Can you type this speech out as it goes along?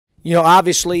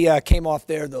Obviously came off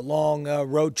there the long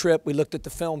road trip. We looked at the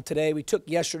film today. We took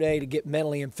yesterday to get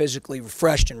mentally and physically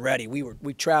refreshed and ready.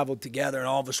 We traveled together, and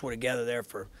all of us were together there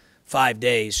for 5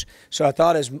 days. So I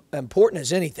thought as important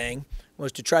as anything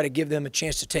was to try to give them a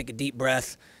chance to take a deep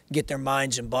breath, get their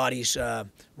minds and bodies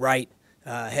right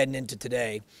heading into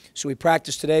today. So we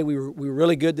practiced today. We were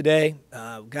really good today.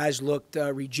 Guys looked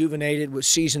rejuvenated with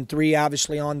season 3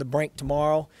 obviously on the brink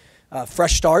tomorrow.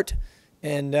 Fresh start.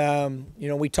 And,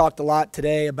 we talked a lot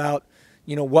today about,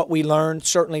 what we learned,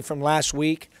 certainly from last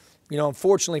week.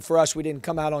 Unfortunately for us, we didn't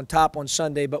come out on top on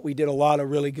Sunday, but we did a lot of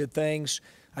really good things.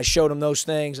 I showed them those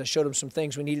things. I showed them some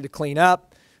things we needed to clean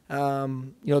up.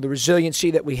 The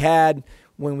resiliency that we had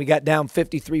when we got down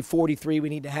 53-43, we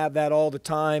need to have that all the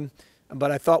time. But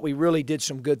I thought we really did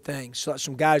some good things. So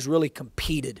some guys really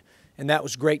competed, and that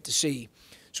was great to see.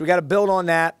 So we got to build on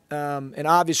that. And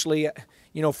obviously,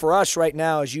 for us right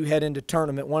now, as you head into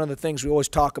tournament, one of the things we always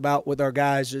talk about with our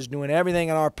guys is doing everything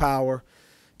in our power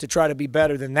to try to be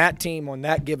better than that team on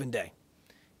that given day.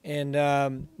 And,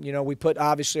 we put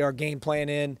obviously our game plan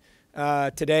in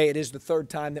today. It is the third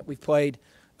time that we've played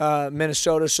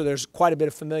Minnesota, so there's quite a bit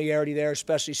of familiarity there,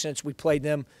 especially since we played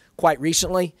them quite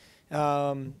recently.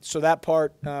 So that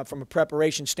part, from a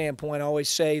preparation standpoint, I always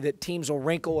say that teams will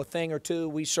wrinkle a thing or two.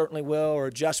 We certainly will, or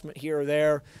adjustment here or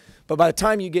there. But by the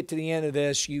time you get to the end of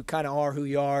this, you kind of are who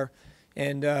you are,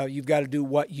 and you've got to do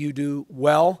what you do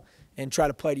well and try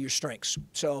to play to your strengths.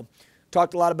 So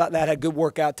talked a lot about that, had a good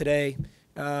workout today.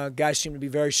 Guys seemed to be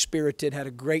very spirited, had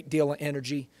a great deal of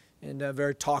energy, and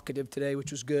very talkative today,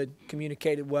 which was good.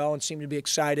 Communicated well and seemed to be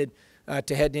excited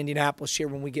to head to Indianapolis here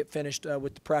when we get finished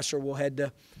with the presser. We'll head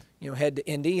to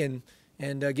Indy and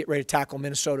get ready to tackle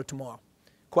Minnesota tomorrow.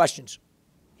 Questions?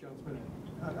 John's been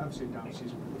obviously a down season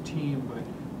for the team, but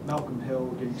Malcolm Hill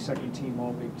getting second team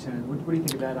All Big Ten. What do you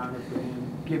think of that honor for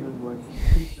him, given what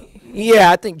he's done? Yeah,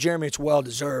 I think Jeremy, it's well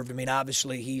deserved. I mean,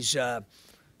 obviously he's,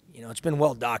 it's been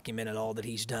well documented all that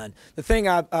he's done. The thing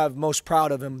I'm most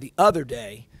proud of him the other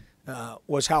day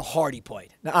was how hard he played.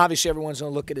 Now, obviously everyone's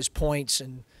going to look at his points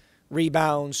and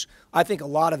rebounds. I think a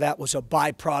lot of that was a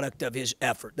byproduct of his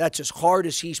effort. That's as hard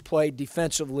as he's played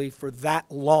defensively for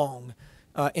that long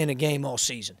in a game all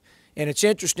season. And it's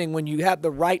interesting when you have the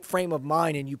right frame of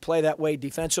mind and you play that way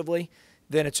defensively,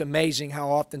 then it's amazing how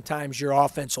oftentimes your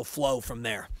offense will flow from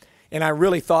there. And I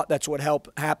really thought that's what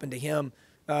happened to him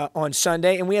on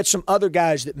Sunday. And we had some other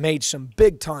guys that made some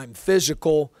big-time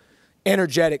physical,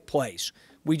 energetic plays.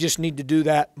 We just need to do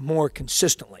that more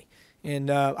consistently. And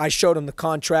I showed them the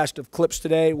contrast of clips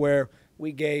today where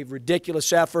we gave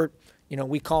ridiculous effort.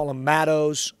 We call them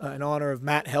Mattos in honor of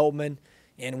Matt Heldman.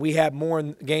 And we had more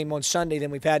in the game on Sunday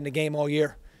than we've had in the game all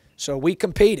year. So we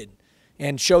competed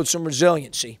and showed some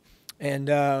resiliency and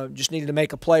just needed to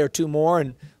make a play or two more,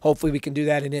 and hopefully we can do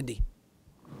that in Indy.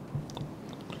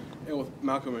 And with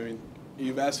Malcolm, I mean,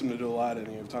 you've asked him to do a lot,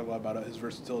 and you've talked a lot about his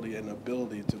versatility and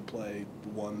ability to play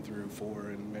 1 through 4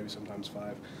 and maybe sometimes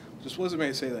 5. Just what does it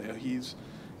make say that he's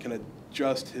can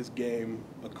adjust his game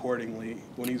accordingly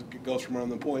when he goes from around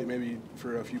the point, maybe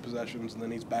for a few possessions, and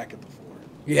then he's back at the 4?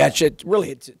 Yeah,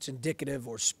 it's indicative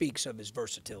or speaks of his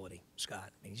versatility, Scott.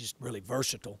 I mean, he's just really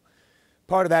versatile.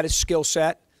 Part of that is skill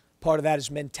set. Part of that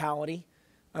is mentality.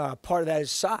 Part of that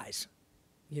is size.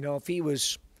 If he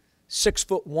was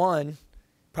 6'1",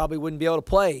 probably wouldn't be able to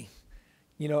play,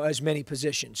 as many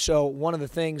positions. So one of the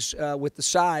things with the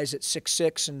size at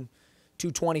 6'6" and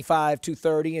 225,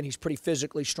 230, and he's pretty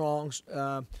physically strong,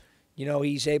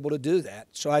 he's able to do that.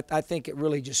 So I think it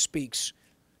really just speaks.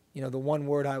 The one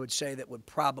word I would say that would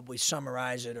probably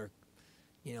summarize it or,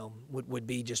 would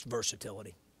be just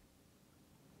versatility.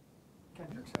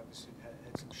 Kendrick's obviously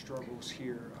had some struggles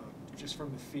here just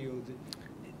from the field.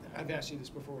 I've asked you this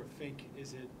before.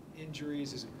 Is it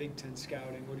injuries? Is it Big Ten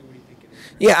scouting? What do you think it is?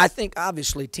 Yeah, I think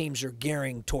obviously teams are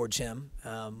gearing towards him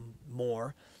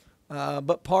more.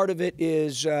 But part of it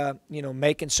is,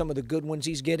 making some of the good ones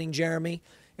he's getting, Jeremy.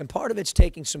 And part of it's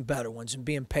taking some better ones and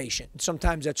being patient. And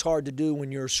sometimes that's hard to do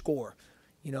when you're a scorer,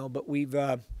 But we've,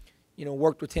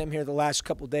 worked with him here the last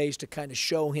couple of days to kind of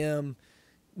show him,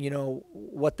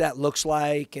 what that looks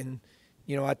like. And,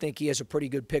 I think he has a pretty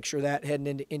good picture of that heading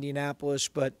into Indianapolis.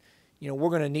 But, we're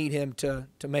going to need him to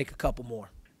make a couple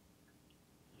more.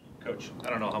 Coach,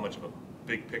 I don't know how much of a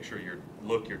big picture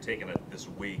you're taking it this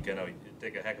week. I know you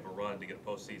take a heck of a run to get a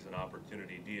postseason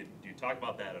opportunity. Do you talk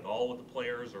about that at all with the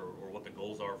players or what the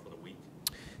goals are for the week?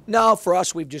 No, for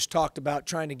us, we've just talked about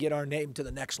trying to get our name to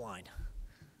the next line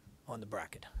on the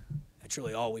bracket. That's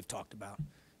really all we've talked about.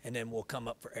 And then we'll come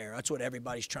up for air. That's what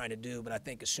everybody's trying to do. But I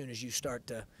think as soon as you start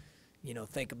to,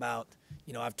 think about,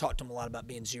 I've talked to him a lot about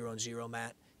being 0-0,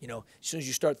 Matt. You know, as soon as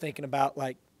you start thinking about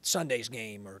like Sunday's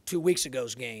game or 2 weeks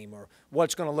ago's game or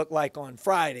what's going to look like on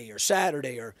Friday or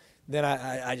Saturday, or then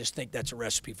I just think that's a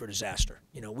recipe for disaster.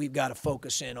 You know, we've got to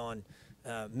focus in on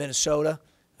Minnesota.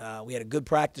 We had a good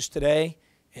practice today,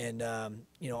 and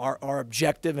you know, our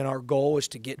objective and our goal is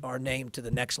to get our name to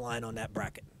the next line on that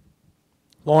bracket.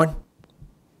 Lauren?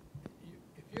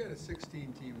 If you had a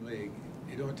 16-team league,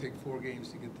 it only take 4 games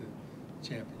to get the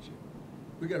championship.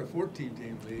 We got a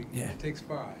 14-team league, Yeah. and it takes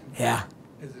 5. Yeah.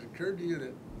 Has it occurred to you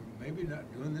that we're maybe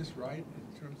not doing this right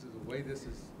in terms of the way this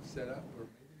is set up, or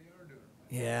maybe they are doing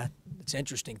it right? Yeah, it's an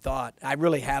interesting thought. I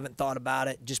really haven't thought about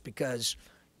it just because,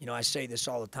 you know, I say this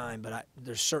all the time, but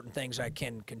there's certain things I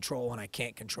can control and I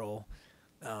can't control.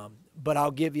 But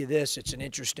I'll give you this. It's an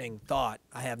interesting thought.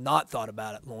 I have not thought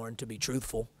about it, Lauren, to be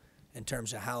truthful, in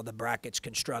terms of how the bracket's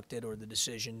constructed or the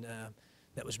decision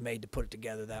that was made to put it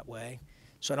together that way.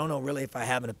 So I don't know really if I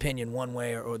have an opinion one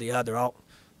way or the other.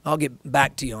 I'll get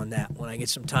back to you on that when I get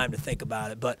some time to think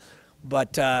about it. But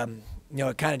you know,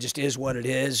 it kind of just is what it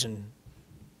is, and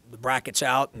the bracket's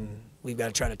out, and we've got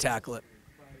to try to tackle it.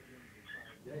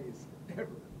 5 days, ever.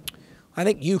 I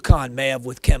think UConn may have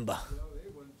with Kemba. No, they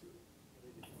won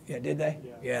 2. Yeah, did they?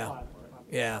 Yeah.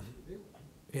 Yeah.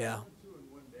 Yeah. 2 in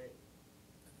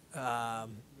 1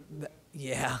 day.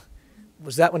 Yeah.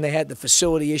 Was that when they had the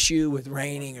facility issue with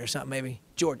raining or something maybe?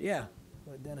 George, yeah.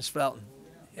 With Dennis Felton.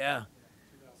 Yeah.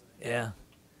 Yeah.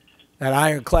 That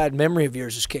ironclad memory of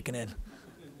yours is kicking in.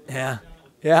 Yeah.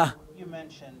 Yeah. You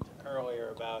mentioned earlier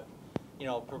about, you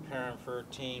know, preparing for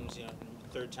teams, you know,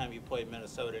 third time you played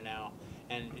Minnesota now,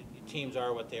 and teams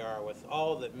are what they are. With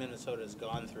all that Minnesota's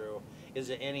gone through, is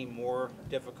it any more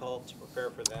difficult to prepare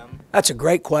for them? That's a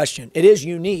great question. It is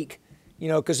unique, you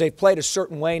know, because they've played a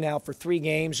certain way now for 3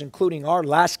 games, including our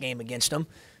last game against them.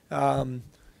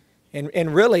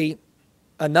 And really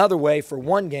another way for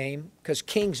 1 game because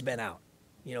King's been out.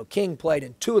 You know, King played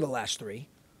in 2 of the last 3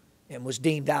 and was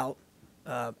deemed out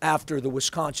after the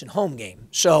Wisconsin home game.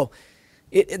 So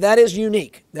that is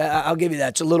unique. I'll give you that.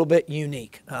 It's a little bit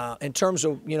unique. In terms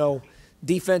of, you know,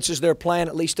 defenses they're playing,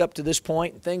 at least up to this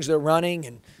point, and things they're running,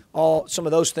 and some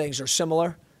of those things are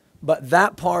similar. But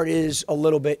that part is a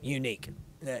little bit unique.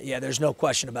 Yeah, there's no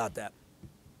question about that.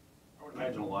 I would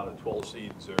imagine a lot of 12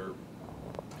 seeds are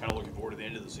kind of looking forward to the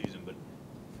end of the season, but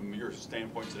from your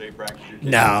standpoint today, practice your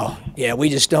kids? No. Yeah, we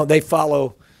just don't. They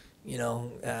follow, you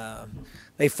know,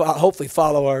 hopefully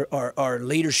follow our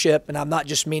leadership, and I'm not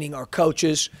just meaning our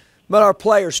coaches, but our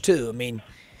players too. I mean,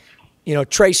 you know,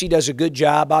 Tracy does a good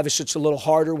job. Obviously, it's a little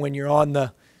harder when you're on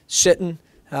the sitting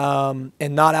and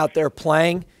not out there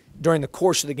playing during the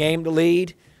course of the game to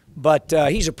lead. But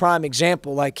he's a prime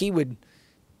example. Like he would,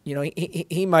 you know,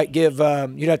 he might give,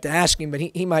 you'd have to ask him, but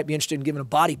he might be interested in giving a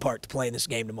body part to play in this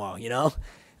game tomorrow, you know.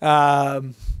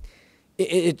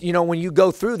 You know, when you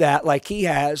go through that like he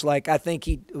has, like I think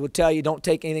he would tell you don't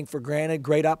take anything for granted,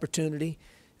 great opportunity.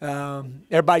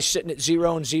 Everybody's sitting at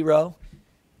 0-0.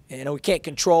 You know, we can't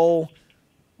control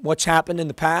what's happened in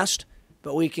the past,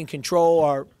 but we can control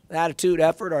our attitude,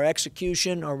 effort, our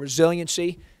execution, our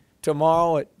resiliency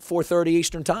tomorrow at 4:30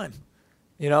 Eastern time.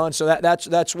 You know, and so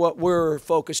that's what we're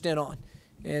focused in on.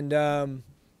 And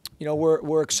you know,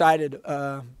 we're excited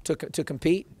to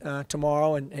compete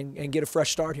tomorrow and get a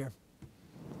fresh start here.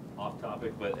 Off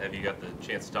topic, but have you got the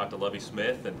chance to talk to Lovie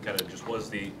Smith, and kind of just what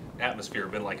has the atmosphere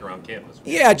been like around campus?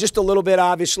 Yeah, just a little bit.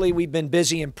 Obviously, we've been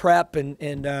busy in prep, and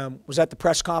was at the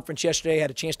press conference yesterday. Had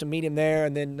a chance to meet him there,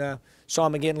 and then saw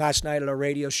him again last night at our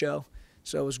radio show.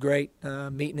 So it was great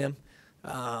meeting him.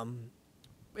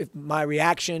 If my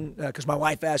reaction, because my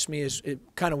wife asked me, is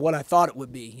kind of what I thought it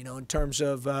would be. You know, in terms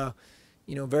of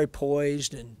you know, very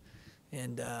poised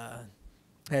and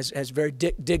has very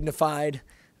dignified.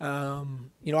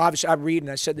 You know, obviously I read,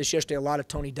 and I said this yesterday, a lot of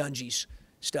Tony Dungy's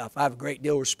stuff. I have a great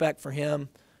deal of respect for him,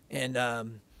 and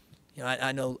you know,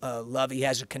 I know Lovey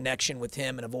has a connection with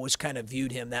him, and I've always kind of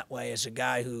viewed him that way as a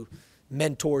guy who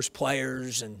mentors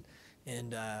players and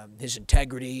his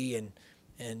integrity and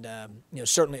you know,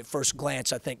 certainly at first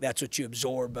glance I think that's what you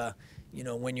absorb, you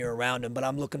know, when you're around him. But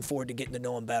I'm looking forward to getting to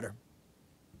know him better.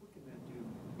 What can that do,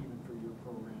 even for your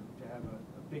program, to have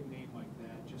a big name like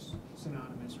that, just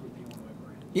synonymous with the Illinois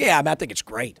brand? Yeah, I mean, I think it's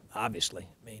great. Obviously,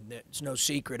 I mean, it's no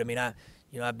secret. I mean,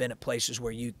 I've been at places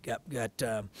where you got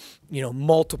you know,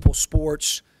 multiple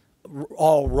sports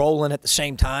all rolling at the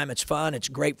same time. It's fun. It's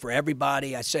great for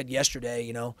everybody. I said yesterday,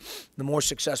 you know, the more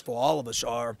successful all of us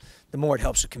are, the more it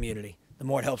helps the community, the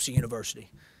more it helps the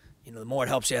university, you know, the more it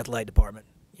helps the athletic department.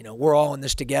 You know, we're all in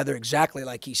this together, exactly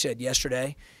like he said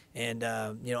yesterday. And,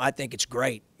 you know, I think it's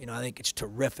great. You know, I think it's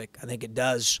terrific. I think it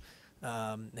does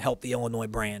help the Illinois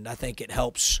brand. I think it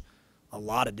helps a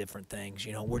lot of different things.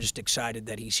 You know, we're just excited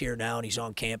that he's here now and he's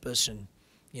on campus, and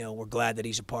you know, we're glad that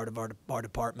he's a part of our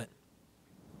department.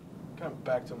 Kind of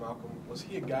back to Malcolm, was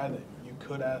he a guy that you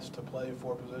could ask to play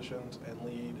 4 positions and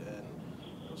lead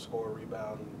and score,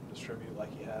 rebound, distribute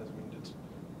like he has? I mean,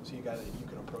 was he a guy that you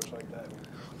can approach like that?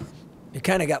 He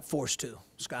kind of got forced to,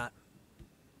 Scott.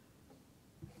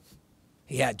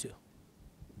 He had to,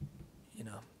 you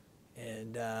know.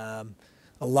 And a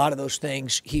lot of those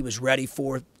things he was ready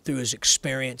for through his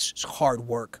experience, his hard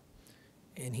work.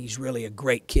 And he's really a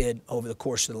great kid over the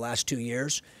course of the last 2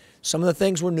 years. Some of the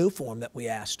things were new for him that we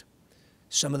asked.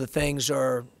 Some of the things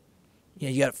are, you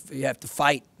know, you have to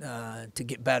fight to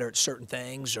get better at certain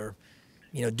things, or,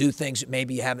 you know, do things that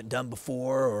maybe you haven't done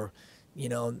before, or, you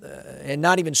know, and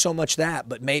not even so much that,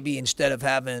 but maybe instead of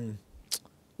having,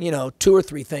 you know, 2 or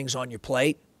 3 things on your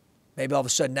plate, maybe all of a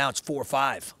sudden now it's 4 or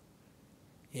 5,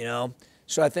 you know.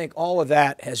 So I think all of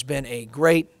that has been a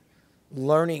great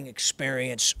learning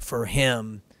experience for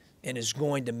him, and is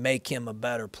going to make him a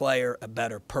better player, a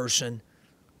better person,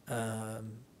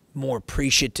 more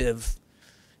appreciative.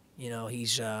 You know,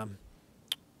 he's,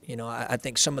 you know, I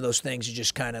think some of those things are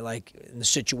just kind of like in the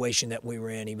situation that we were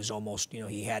in, he was almost, you know,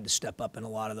 he had to step up in a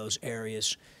lot of those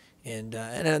areas. And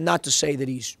not to say that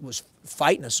he was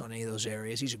fighting us on any of those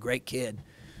areas. He's a great kid.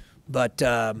 But,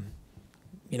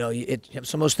 you know,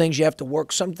 some of those things you have to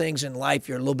work. Some things in life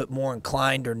you're a little bit more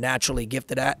inclined or naturally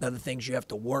gifted at, and other things you have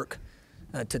to work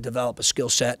to develop a skill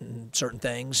set in certain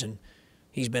things. And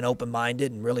he's been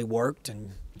open-minded and really worked.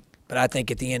 But I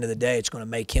think at the end of the day, it's going to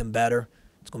make him better.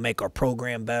 It's going to make our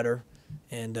program better.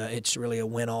 And it's really a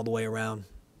win all the way around.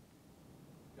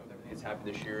 You know, with everything that's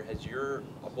happened this year, has your,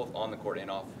 both on the court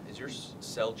and off, has your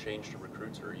sell changed to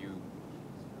recruits, or are you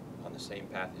on the same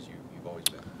path as you've always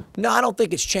been? No, I don't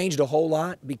think it's changed a whole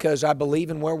lot, because I believe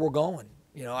in where we're going.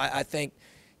 You know, I think,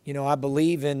 you know, I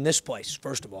believe in this place,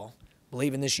 first of all.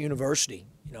 Believe in this university.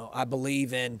 You know, I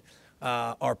believe in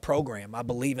our program. I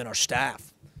believe in our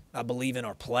staff. I believe in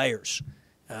our players.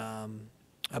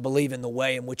 I believe in the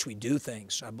way in which we do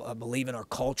things. I believe in our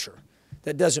culture.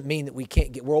 That doesn't mean that we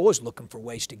can't get – we're always looking for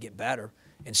ways to get better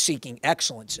and seeking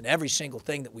excellence in every single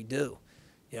thing that we do.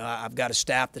 You know, I've got a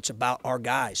staff that's about our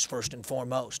guys first and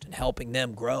foremost and helping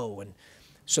them grow. And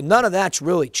so none of that's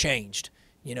really changed.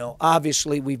 You know,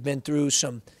 obviously we've been through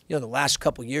some – you know, the last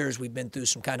couple of years we've been through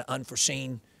some kind of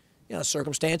unforeseen, you know,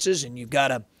 circumstances, and you've got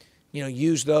to, you know,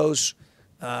 use those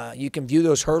you can view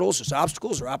those hurdles as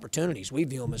obstacles or opportunities. We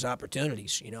view them as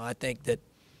opportunities. You know, I think that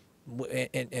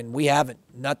and we haven't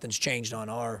 – nothing's changed on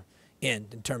our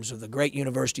end in terms of the great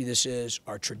university this is,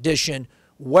 our tradition,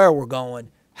 where we're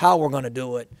going, how we're going to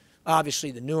do it.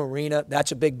 Obviously, the new arena,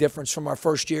 that's a big difference from our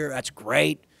first year. That's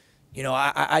great. You know,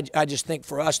 I just think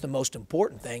for us the most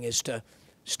important thing is to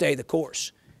stay the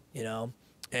course, you know,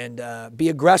 and be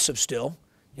aggressive still.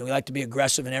 You know, we like to be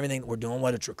aggressive in everything that we're doing,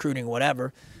 whether it's recruiting or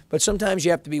whatever. But sometimes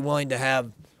you have to be willing to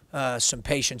have some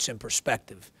patience and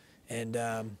perspective. And,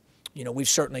 you know, we've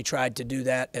certainly tried to do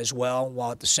that as well,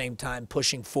 while at the same time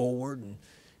pushing forward and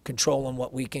controlling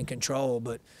what we can control.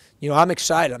 But, you know, I'm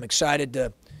excited. I'm excited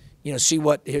to, you know, see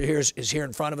what is here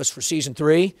in front of us for Season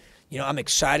 3. You know, I'm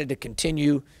excited to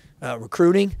continue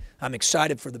recruiting. I'm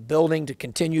excited for the building to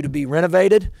continue to be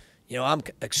renovated. You know, I'm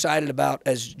excited about,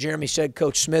 as Jeremy said,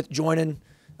 Coach Smith joining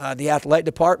the athletic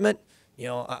department. You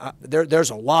know, there's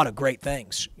a lot of great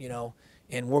things, you know,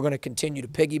 and we're going to continue to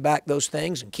piggyback those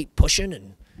things and keep pushing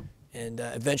and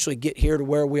eventually get here to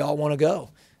where we all want to go.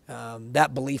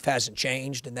 That belief hasn't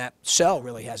changed, and that sell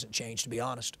really hasn't changed, to be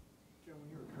honest. Joe, when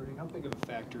you're recruiting, how big of a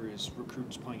factor is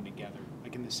recruits playing together,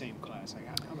 like in the same class? Like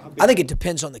how big I think it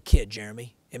depends on the kid,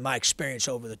 Jeremy. In my experience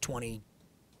over the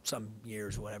 20-some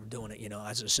years or whatever, doing it, you know,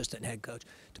 as an assistant head coach,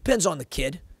 depends on the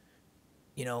kid.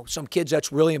 You know, some kids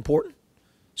that's really important.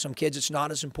 Some kids it's not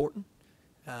as important.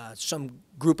 Some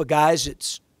group of guys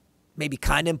it's maybe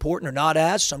kind of important or not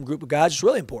as. Some group of guys it's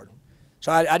really important.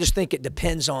 So I just think it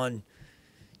depends on,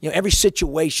 you know, every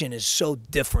situation is so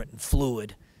different and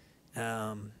fluid.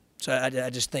 So I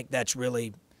just think that's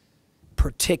really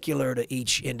particular to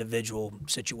each individual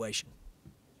situation.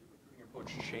 Has your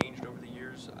recruiting approach changed over the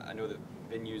years? I know that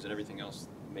venues and everything else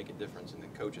make a difference, and then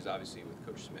coaches obviously with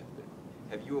Coach Smith. But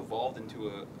have you evolved into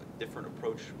a different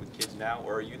approach with kids now,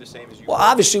 or are you the same as you were? Well,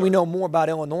 obviously we know more about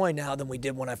Illinois now than we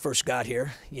did when I first got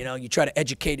here. You know, you try to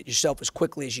educate it yourself as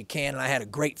quickly as you can, and I had a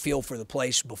great feel for the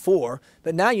place before,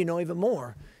 but now you know even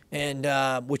more, and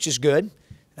which is good.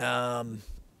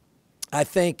 I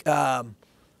think,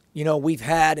 you know, we've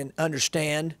had and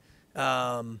understand,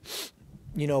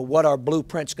 you know, what our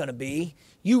blueprint's going to be.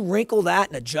 You wrinkle that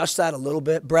and adjust that a little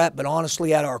bit, Brett, but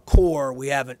honestly at our core,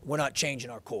 we're not changing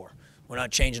our core. We're not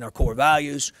changing our core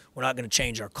values. We're not going to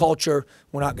change our culture.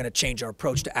 We're not going to change our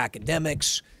approach to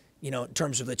academics, in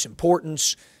terms of its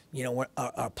importance,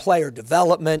 our player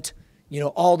development,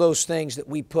 all those things that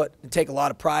we take a lot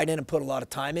of pride in and put a lot of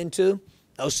time into,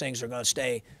 those things are going to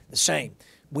stay the same.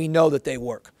 We know that they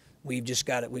work. We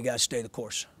got to stay the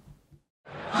course.